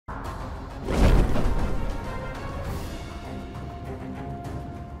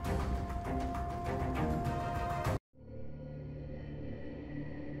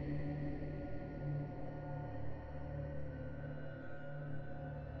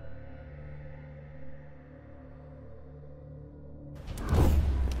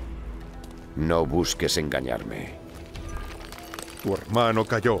No busques engañarme. Tu hermano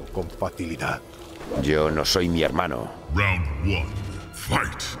cayó con facilidad. Yo no soy mi hermano. Round 1.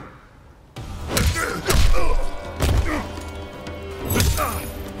 Fight!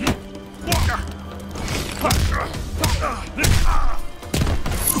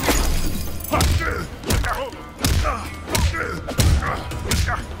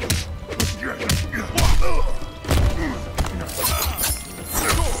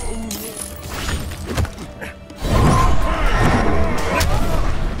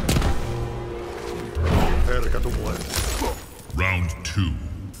 Cerca tu muerte. Round 2.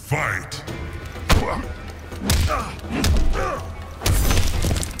 Fight!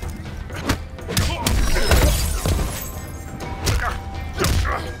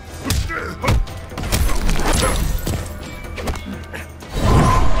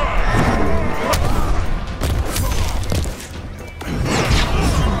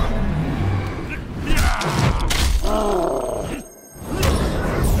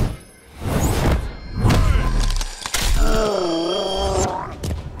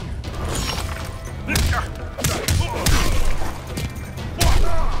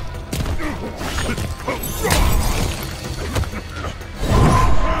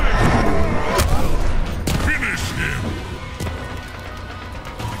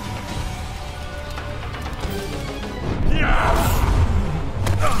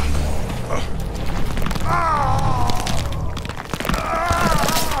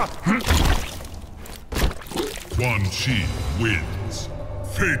 Quan Chi wins.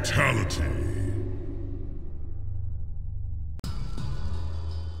 Fatality.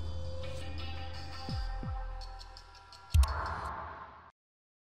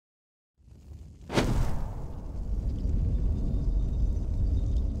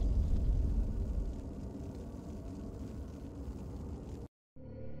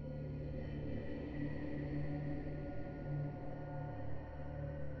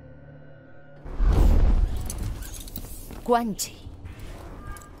 Quan Chi.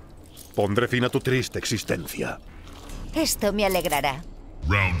 Pondré fin a tu triste existencia. Esto me alegrará.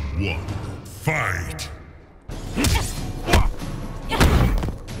 Round 1. Fight!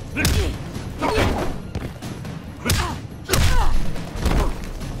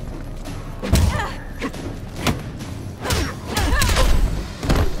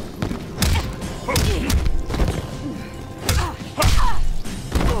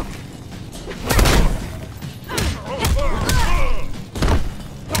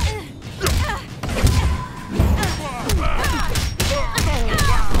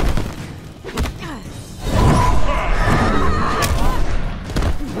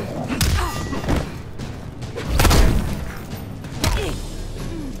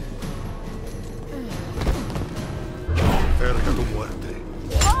 Cerca tu muerte.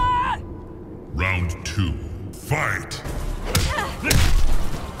 Round 2. Fight!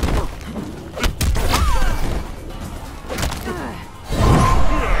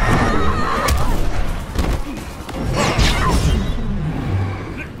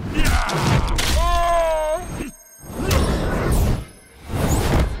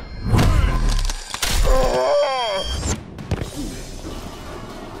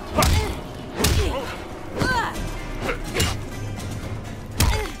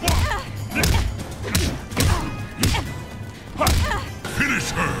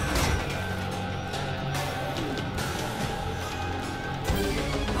 Finish her!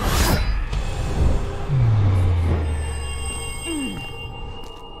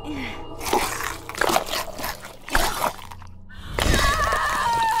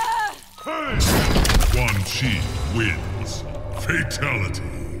 Quan Chi wins. Fatality.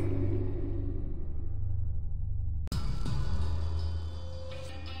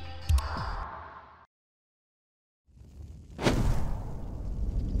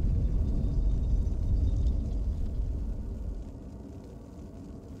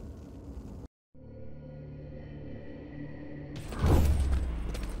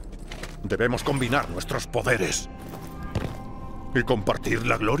 Debemos combinar nuestros poderes. ¿Y compartir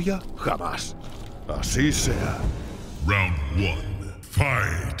la gloria? Jamás. Así sea. Round 1.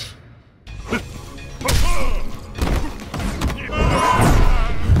 Fight!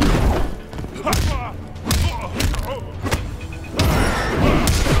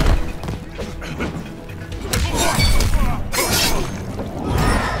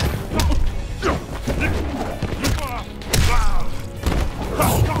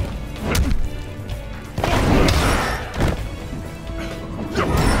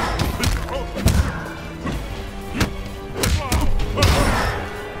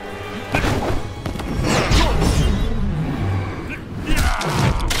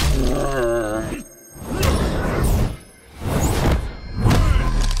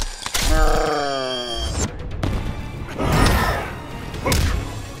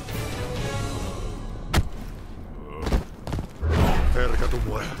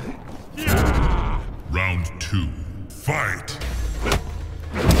 muerte. Round 2. Fight!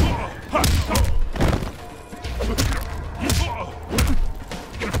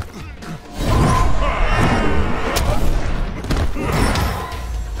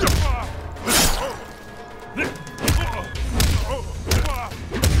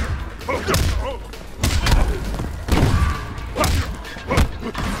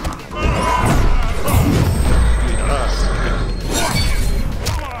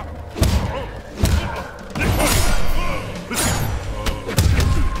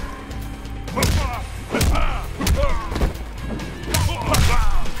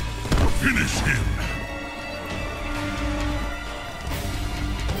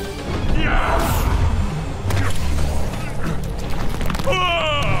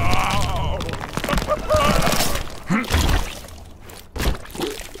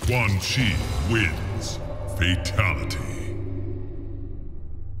 Quan Chi wins. Fatality.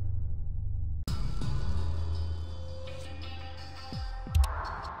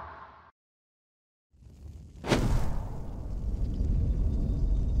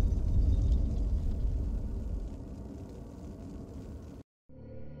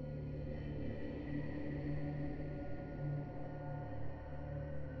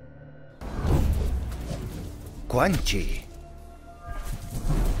 Quan Chi.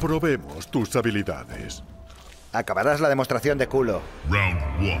 Probemos tus habilidades. Acabarás la demostración de culo. Round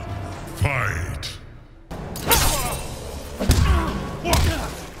 1. Fight!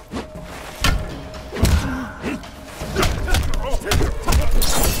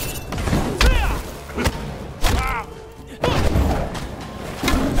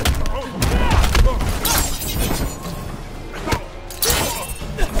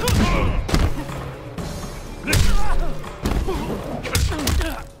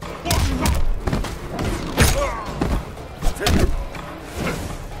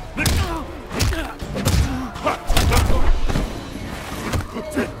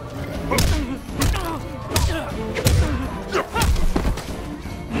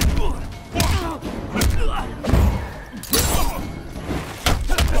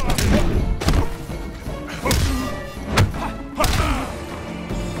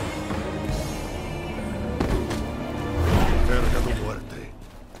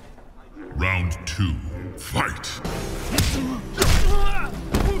 Round 2. Fight!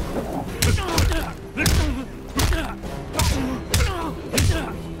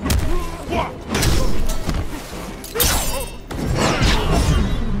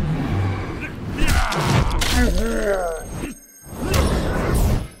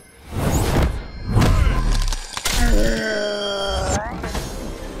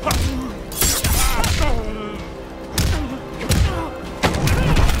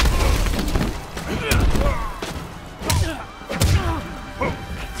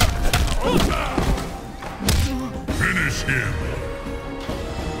 Finish him!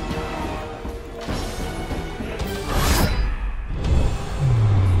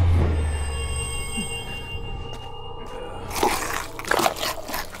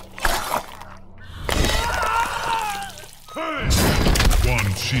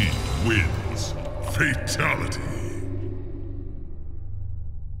 Quan Chi wins. Fatality.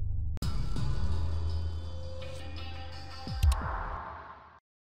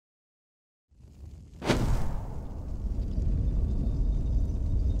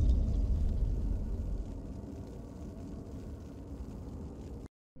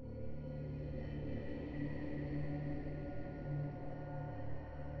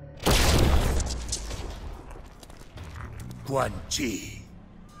 Quan Chi.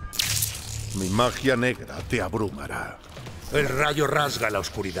 Mi magia negra te abrumará. El rayo rasga la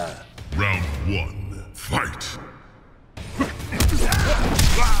oscuridad. Round 1. Fight!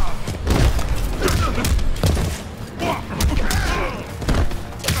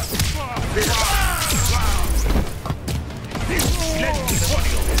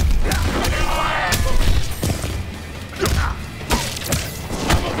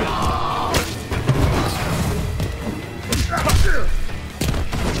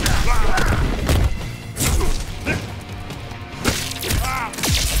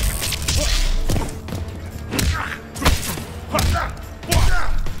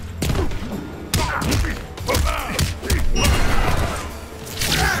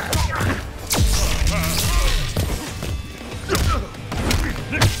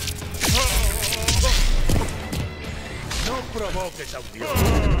 No provoques a un dios.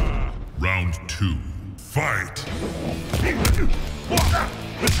 Round 2. Fight!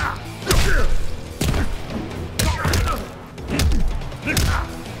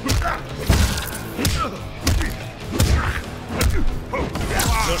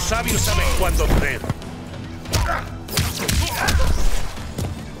 sabios saben cuándo ceder.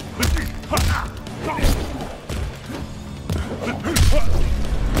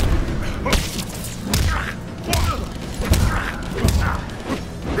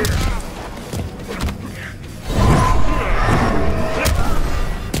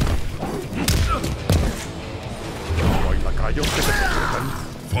 No hay lacayos que te soportan.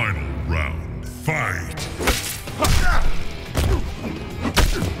 Final round. Fight!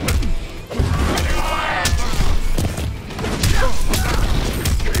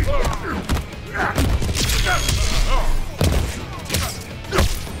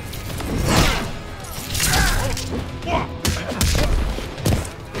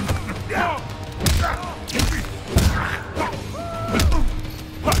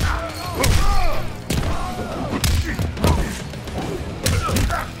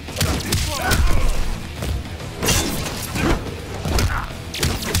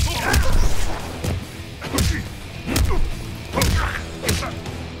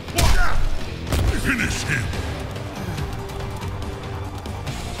 Finish him!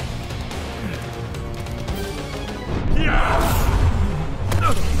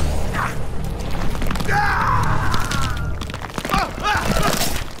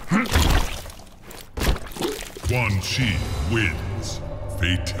 Quan Chi wins.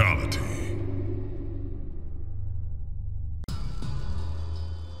 Fatality.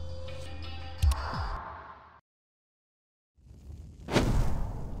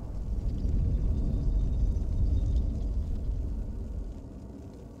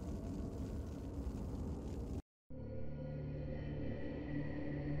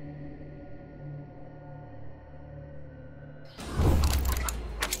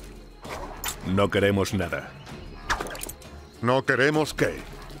 No queremos nada. ¿No queremos qué?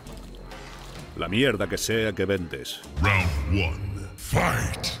 La mierda que sea que vendes. Round 1.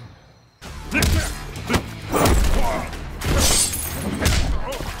 Fight!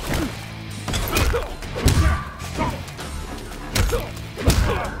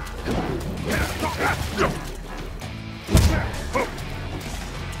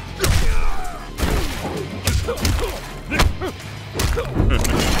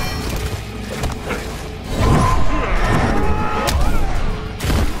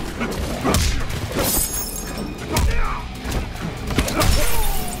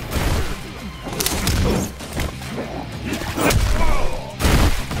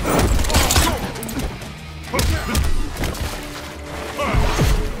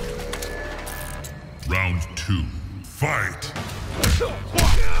 Round 2. Fight!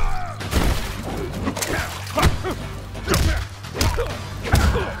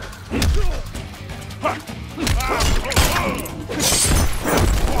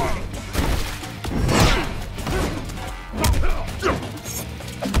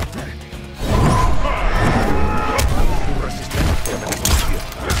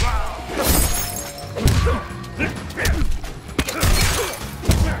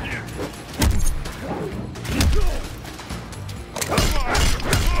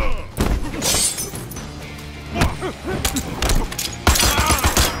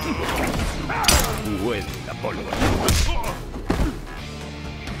 Huele la pólvora.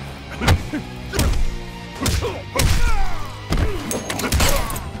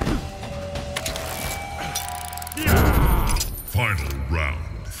 Final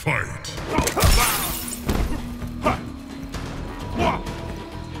round. Fight!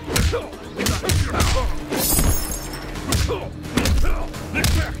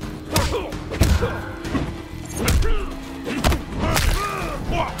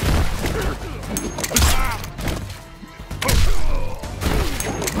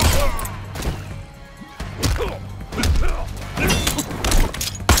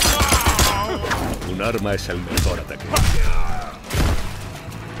 Un arma es el mejor ataque.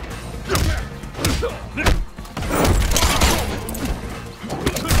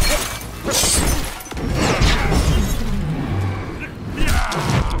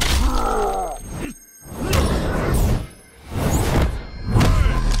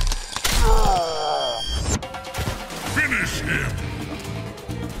 Finish him!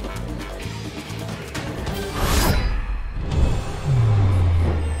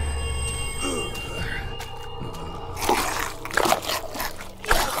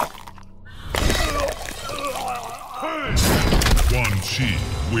 Quan Chi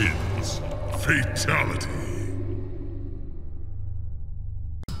wins. Fatality.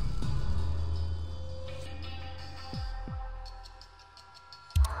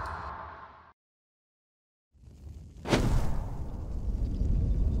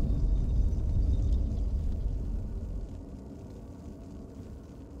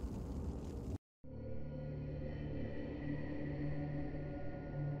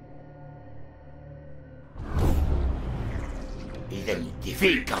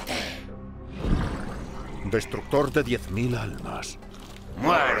 Identifícate. Destructor de 10.000 almas.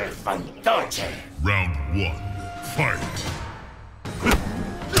 Muere, fantoche. Round 1. Fight.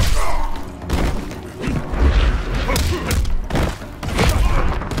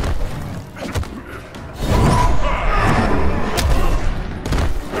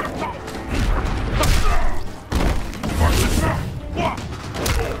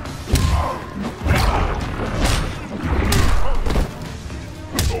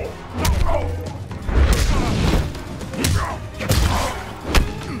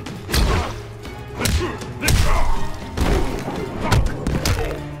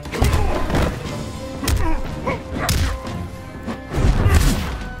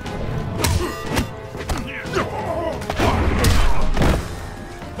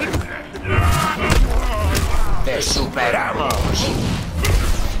 ¡Te superamos!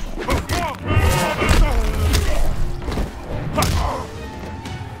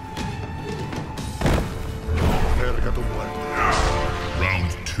 Cerca tu muerte.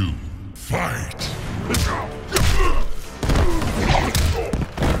 Round 2. Fight.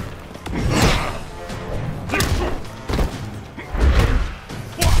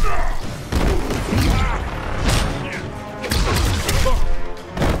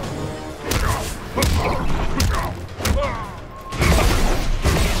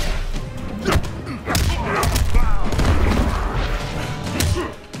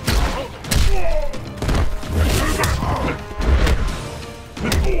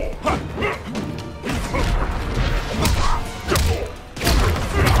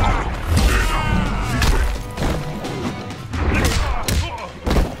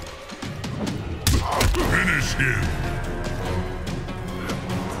 Finish him.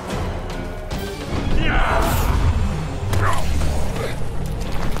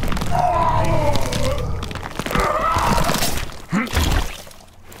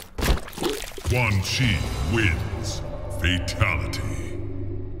 Quan Chi wins. Fatality.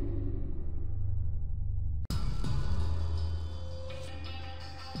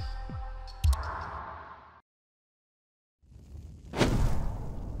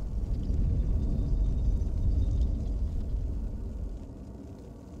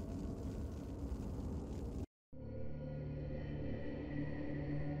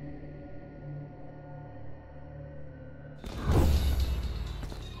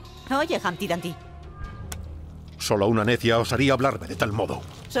 Oye, Humpty Dumpty. Solo una necia osaría hablarme de tal modo.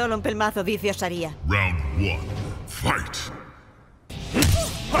 Solo un pelmazo dice osaría. Round 1. Fight.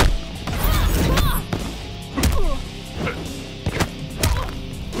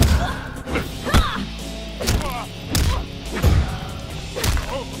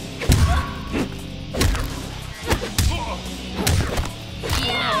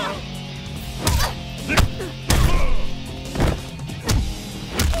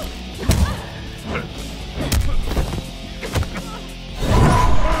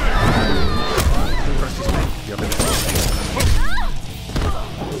 Resistencia de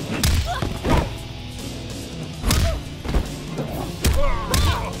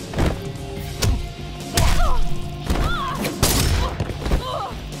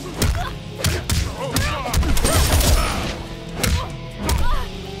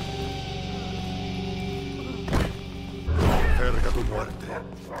cerca tu muerte.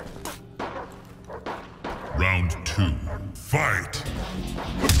 Round 2. Fight.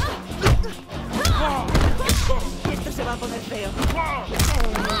 Esto se va a poner feo.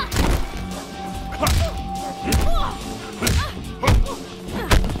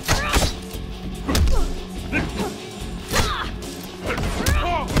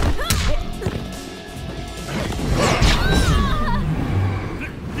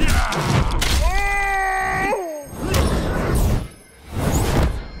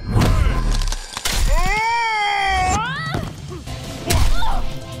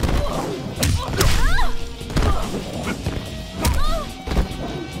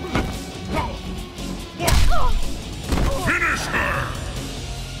 Finish her.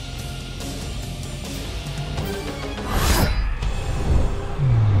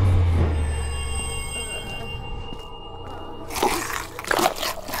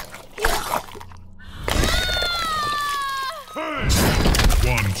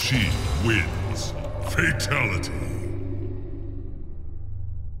 Quan Chi wins. Fatality.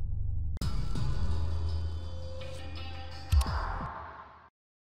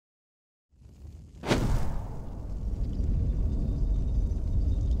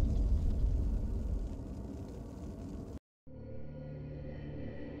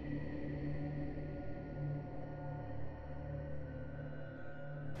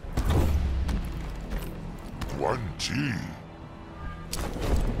 Quan Chi.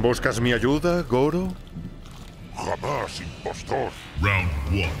 ¿Buscas mi ayuda, Goro? Jamás, impostor. Round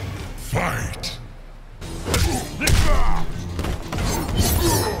 1. Fight!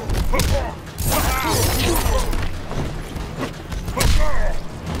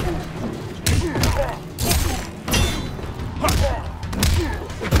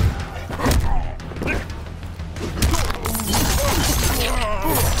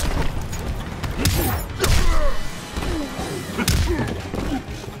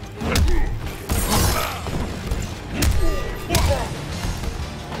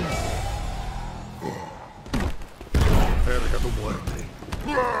 Cerca tu muerte.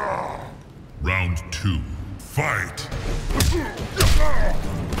 Round 2. Fight!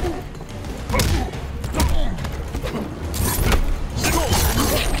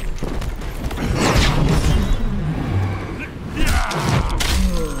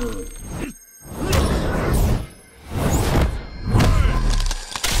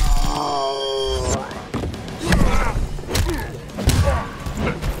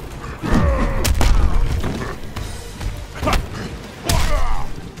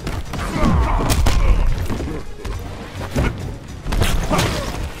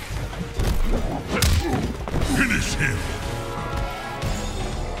 Finish him!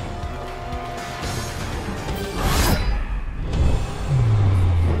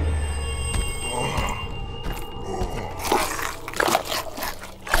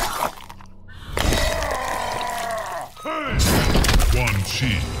 Quan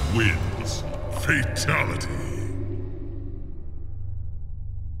Chi wins. Fatality.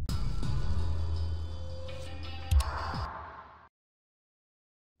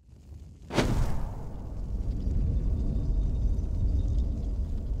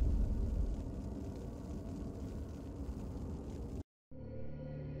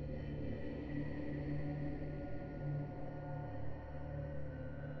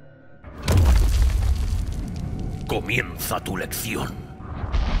 Comienza tu lección.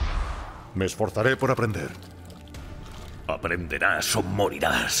 Me esforzaré por aprender. Aprenderás o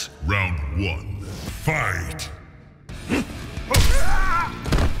morirás. Round 1. Fight!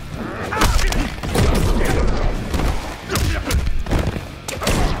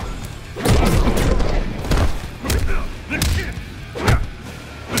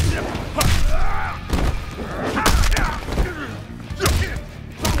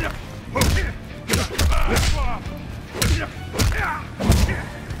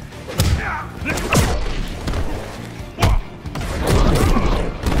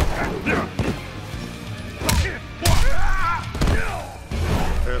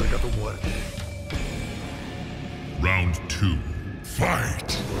 Cerca tu muerte. Round 2.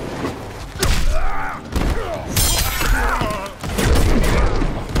 Fight!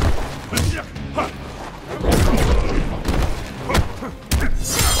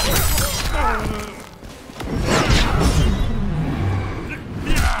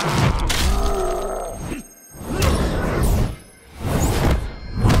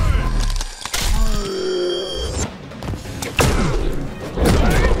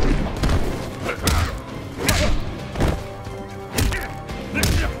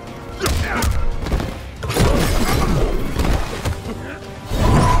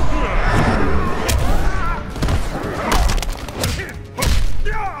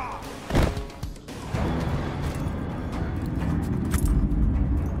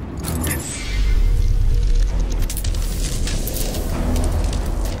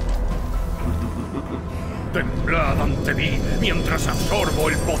 Temblad ante mí mientras absorbo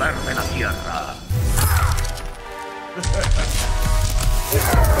el poder de la tierra.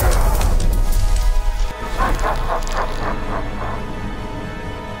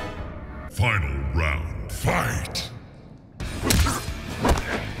 Final round. Fight!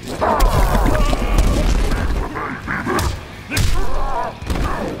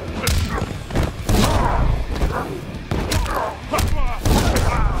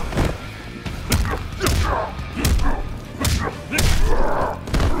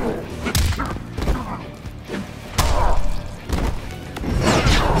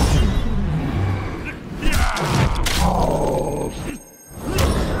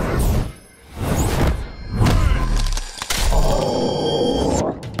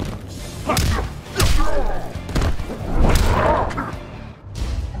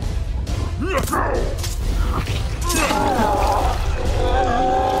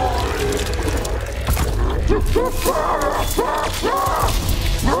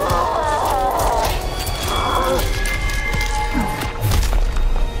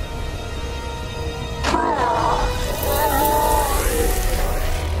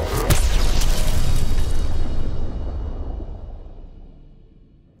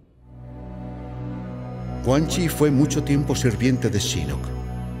 Quan Chi fue mucho tiempo sirviente de Shinnok.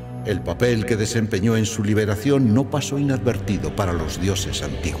 El papel que desempeñó en su liberación no pasó inadvertido para los dioses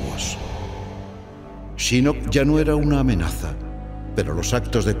antiguos. Shinnok ya no era una amenaza, pero los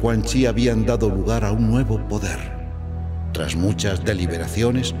actos de Quan Chi habían dado lugar a un nuevo poder. Tras muchas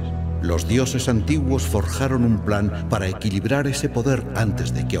deliberaciones, los dioses antiguos forjaron un plan para equilibrar ese poder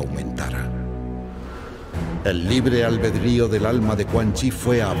antes de que aumentara. El libre albedrío del alma de Quan Chi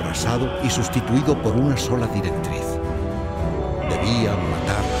fue abrasado y sustituido por una sola directriz. Debía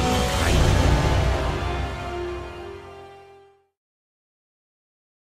matar